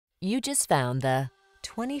You just found the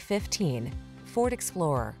 2015 Ford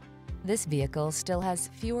Explorer. This vehicle still has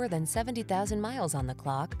fewer than 70,000 miles on the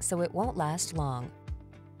clock, so it won't last long.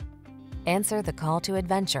 Answer the call to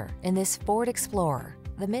adventure in this Ford Explorer,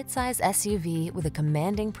 the midsize SUV with a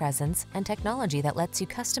commanding presence and technology that lets you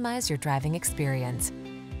customize your driving experience.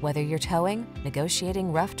 Whether you're towing,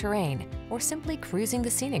 negotiating rough terrain, or simply cruising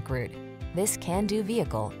the scenic route, this can-do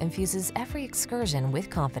vehicle infuses every excursion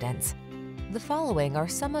with confidence. The following are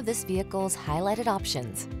some of this vehicle's highlighted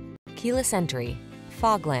options: keyless entry,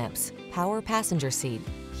 fog lamps, power passenger seat,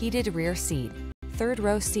 heated rear seat, third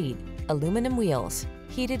row seat, aluminum wheels,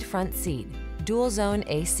 heated front seat, dual zone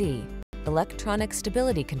AC, electronic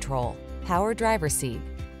stability control, power driver seat.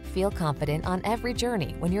 Feel confident on every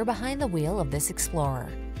journey when you're behind the wheel of this Explorer.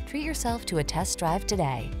 Treat yourself to a test drive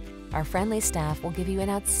today. Our friendly staff will give you an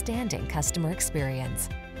outstanding customer experience.